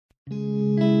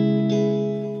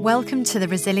Welcome to the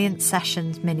Resilience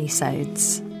Sessions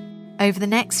minisodes. Over the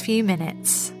next few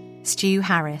minutes, Stu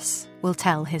Harris will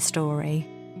tell his story.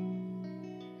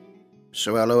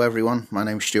 So hello everyone, my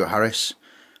name is Stewart Harris.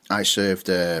 I served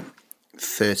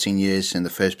 13 years in the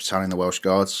 1st Battalion of the Welsh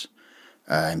Guards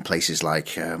in places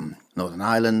like Northern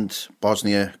Ireland,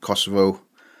 Bosnia, Kosovo,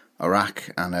 Iraq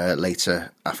and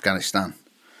later Afghanistan.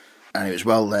 And it was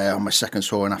while there on my second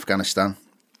tour in Afghanistan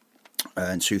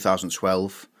in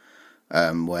 2012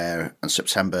 where on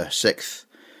September 6th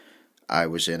I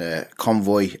was in a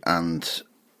convoy and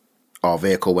our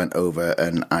vehicle went over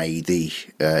an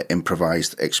IED,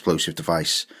 improvised explosive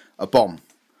device, a bomb.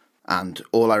 And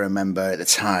all I remember at the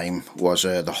time was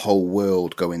the whole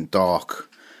world going dark.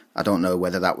 I don't know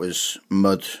whether that was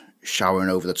mud showering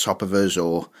over the top of us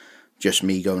or just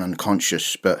me going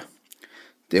unconscious, but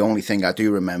the only thing I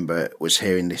do remember was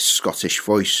hearing this Scottish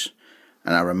voice,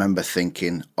 and I remember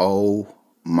thinking, oh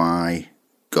my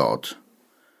God,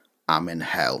 I'm in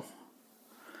hell.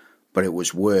 But it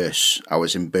was worse. I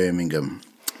was in Birmingham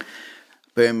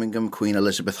Queen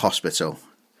Elizabeth Hospital,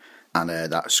 and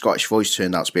that Scottish voice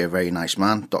turned out to be a very nice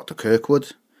man, Dr.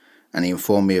 Kirkwood, and he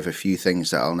informed me of a few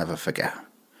things that I'll never forget.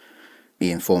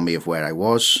 He informed me of where I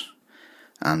was,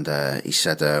 and he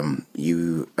said,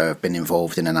 you have been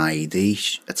involved in an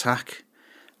IED attack,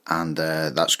 and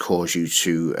that's caused you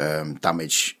to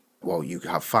damage, well, you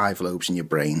have 5 lobes in your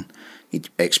brain, he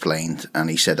explained, and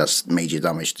he said that's made you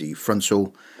damage the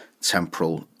frontal,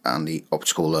 temporal, and the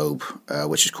optical lobe,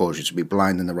 which has caused you to be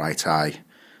blind in the right eye,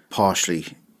 partially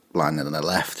blind in the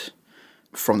left.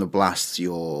 From the blast,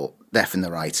 you're deaf in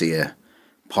the right ear,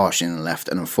 partially in the left,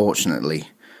 and unfortunately,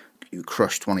 you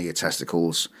crushed one of your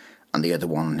testicles, and the other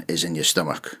one is in your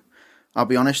stomach. I'll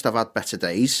be honest, I've had better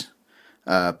days,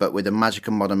 but with the magic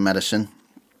of modern medicine,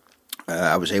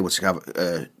 I was able to have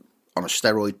on a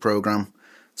steroid program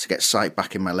to get sight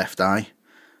back in my left eye.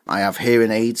 I have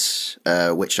hearing aids,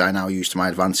 which I now use to my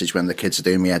advantage when the kids are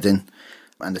doing me head in.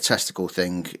 And the testicle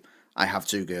thing, I have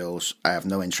 2 girls. I have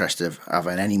no interest of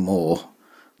having any more,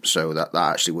 so that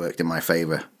actually worked in my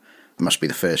favour. I must be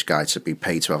the first guy to be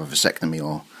paid to have a vasectomy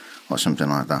or something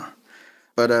like that.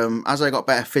 But as I got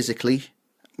better physically,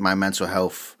 my mental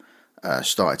health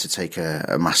started to take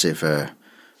a massive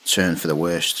turn for the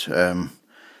worst.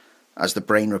 As the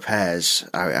brain repairs,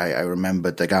 I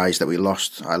remembered the guys that we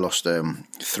lost. I lost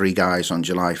 3 guys on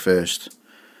July 1st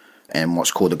in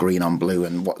what's called a green on blue,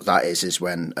 and what that is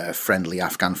when friendly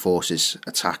Afghan forces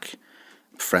attack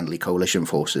friendly coalition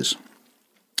forces.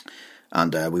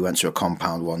 And we went to a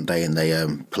compound one day, and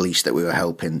the police that we were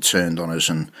helping turned on us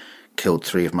and killed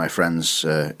 3 of my friends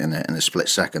in a split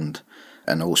second,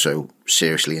 and also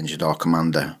seriously injured our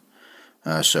commander.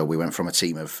 So we went from a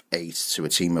team of 8 to a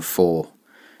team of 4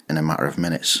 in a matter of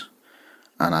minutes.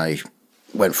 And I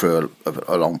went through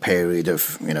a long period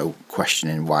of,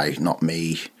 questioning why not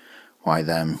me, why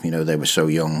them, they were so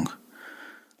young.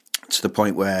 To the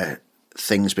point where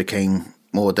things became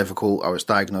more difficult. I was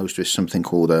diagnosed with something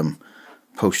called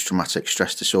post-traumatic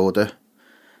stress disorder,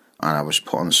 and I was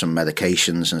put on some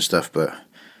medications and stuff, but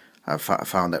I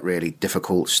found that really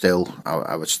difficult still.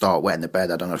 I would start wetting the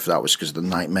bed. I don't know if that was because of the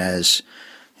nightmares,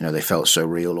 they felt so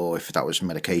real, or if that was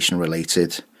medication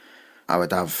related. I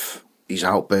would have these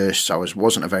outbursts. I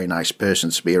wasn't a very nice person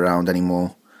to be around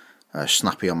anymore.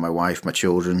 Snappy on my wife, my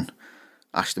children.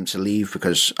 Asked them to leave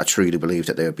because I truly believed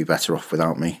that they would be better off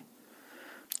without me.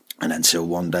 And until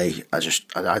one day,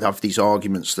 I'd have these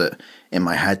arguments that in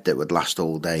my head that would last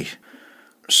all day.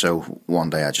 So one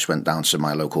day I just went down to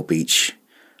my local beach,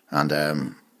 and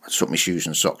I took my shoes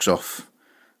and socks off,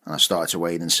 and I started to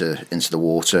wade into the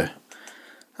water.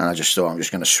 And I just thought, I'm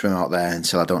just going to swim out there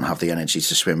until I don't have the energy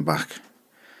to swim back.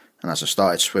 And as I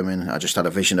started swimming, I just had a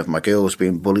vision of my girls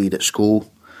being bullied at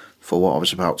school for what I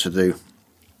was about to do.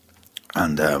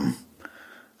 And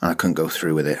I couldn't go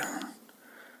through with it.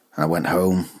 And I went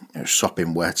home, it was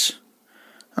sopping wet.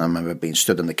 And I remember being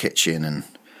stood in the kitchen and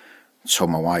told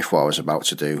my wife what I was about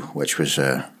to do, which was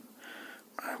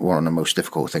one of the most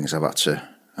difficult things I've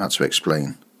had to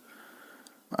explain.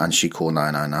 And she called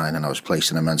 999, and I was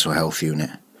placed in a mental health unit.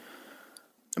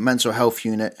 A mental health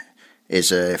unit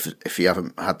is, if you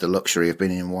haven't had the luxury of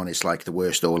being in one, it's like the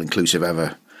worst all-inclusive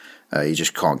ever. You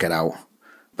just can't get out,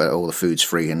 but all the food's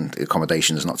free and the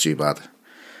accommodation is not too bad.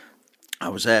 I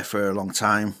was there for a long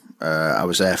time. I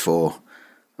was there for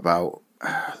about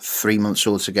 3 months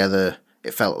altogether.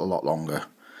 It felt a lot longer.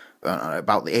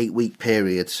 About the 8-week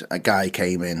period, a guy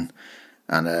came in,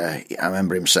 and I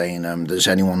remember him saying, does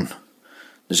anyone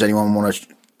want to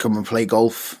come and play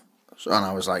golf? And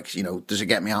I was like, does it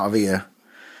get me out of here?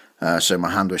 So my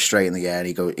hand was straight in the air,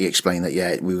 and he explained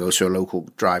that, we go to a local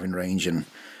driving range, and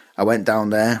I went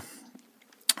down there,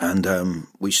 and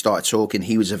we started talking.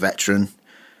 He was a veteran,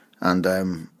 and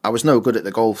I was no good at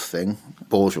the golf thing.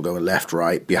 Balls were going left,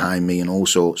 right, behind me and all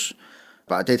sorts.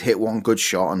 But I did hit one good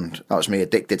shot, and that was me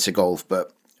addicted to golf.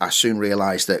 But I soon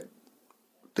realised that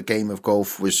the game of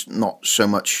golf was not so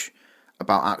much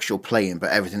about actual playing,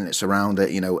 but everything that's around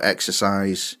it,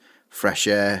 exercise, fresh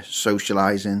air,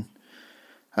 socialising.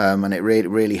 And it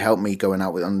really helped me going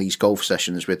out on these golf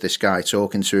sessions with this guy,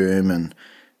 talking to him and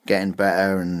getting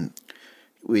better. And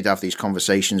we'd have these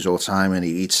conversations all the time, and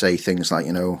he'd say things like,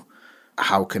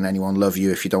 how can anyone love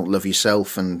you if you don't love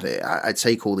yourself? And I'd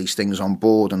take all these things on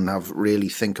board and really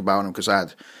think about them, because I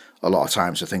had a lot of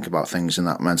time to think about things in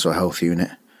that mental health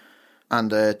unit. And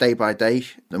day by day,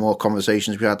 the more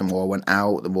conversations we had, the more I went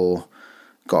out, the more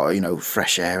got,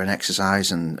 fresh air and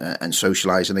exercise and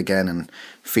socialising again and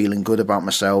feeling good about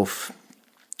myself.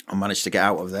 I managed to get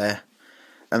out of there.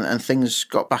 And things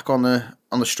got back on the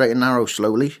straight and narrow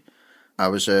slowly. I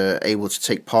was able to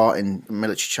take part in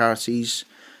military charities,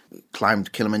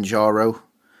 climbed Kilimanjaro,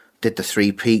 did the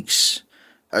 3 Peaks,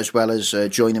 as well as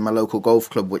joining my local golf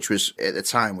club, which was, at the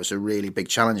time, was a really big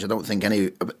challenge. I don't think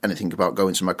anything about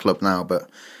going to my club now, but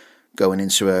going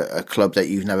into a club that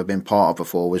you've never been part of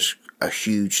before was a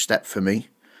huge step for me.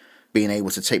 Being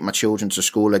able to take my children to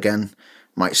school again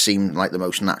might seem like the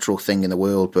most natural thing in the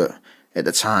world, but at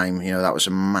the time, that was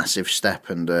a massive step,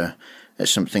 and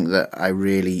it's something that I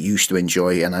really used to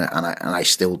enjoy, and I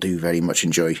still do very much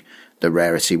enjoy the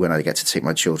rarity when I get to take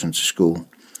my children to school.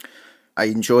 I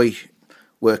enjoy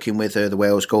working with the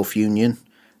Wales Golf Union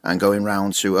and going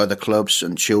round to other clubs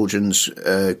and children's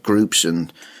groups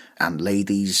and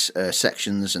ladies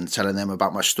sections and telling them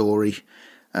about my story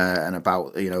and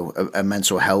about a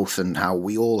mental health, and how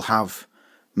we all have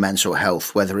mental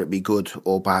health, whether it be good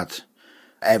or bad.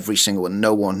 Every single one,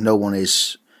 no one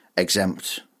is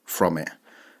exempt from it,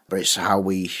 but it's how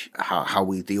we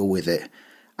deal with it.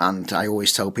 And I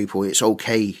always tell people it's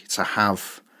okay to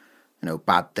have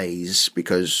bad days,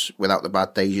 because without the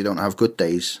bad days you don't have good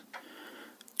days.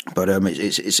 But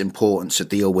it's important to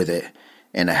deal with it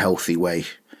in a healthy way.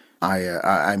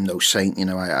 I'm no saint,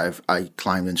 I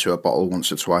climbed into a bottle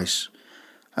once or twice,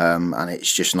 and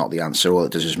it's just not the answer. All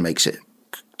it does is makes it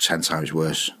 10 times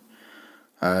worse.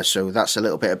 So that's a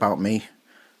little bit about me,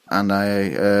 and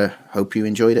I hope you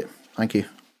enjoyed it. Thank you.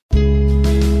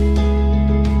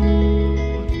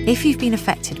 If you've been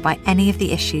affected by any of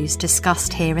the issues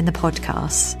discussed here in the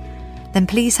podcast, then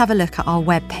please have a look at our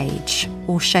webpage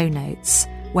or show notes,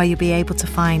 where you'll be able to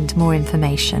find more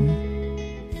information.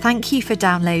 Thank you for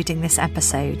downloading this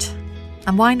episode,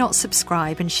 and why not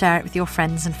subscribe and share it with your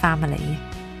friends and family?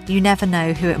 You never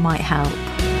know who it might help.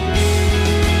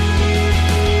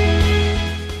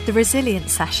 The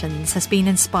Resilience Sessions has been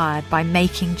inspired by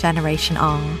Making Generation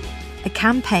R, a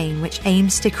campaign which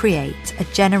aims to create a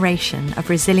generation of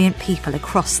resilient people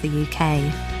across the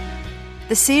UK.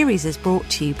 The series is brought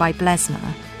to you by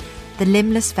Blesner, the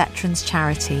Limbless Veterans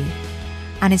Charity,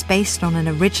 and is based on an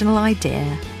original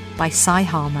idea by Cy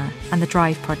Harmer and the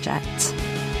Drive Project.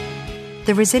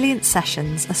 The Resilience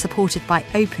Sessions are supported by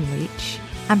Openreach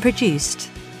and produced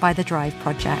by the Drive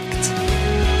Project.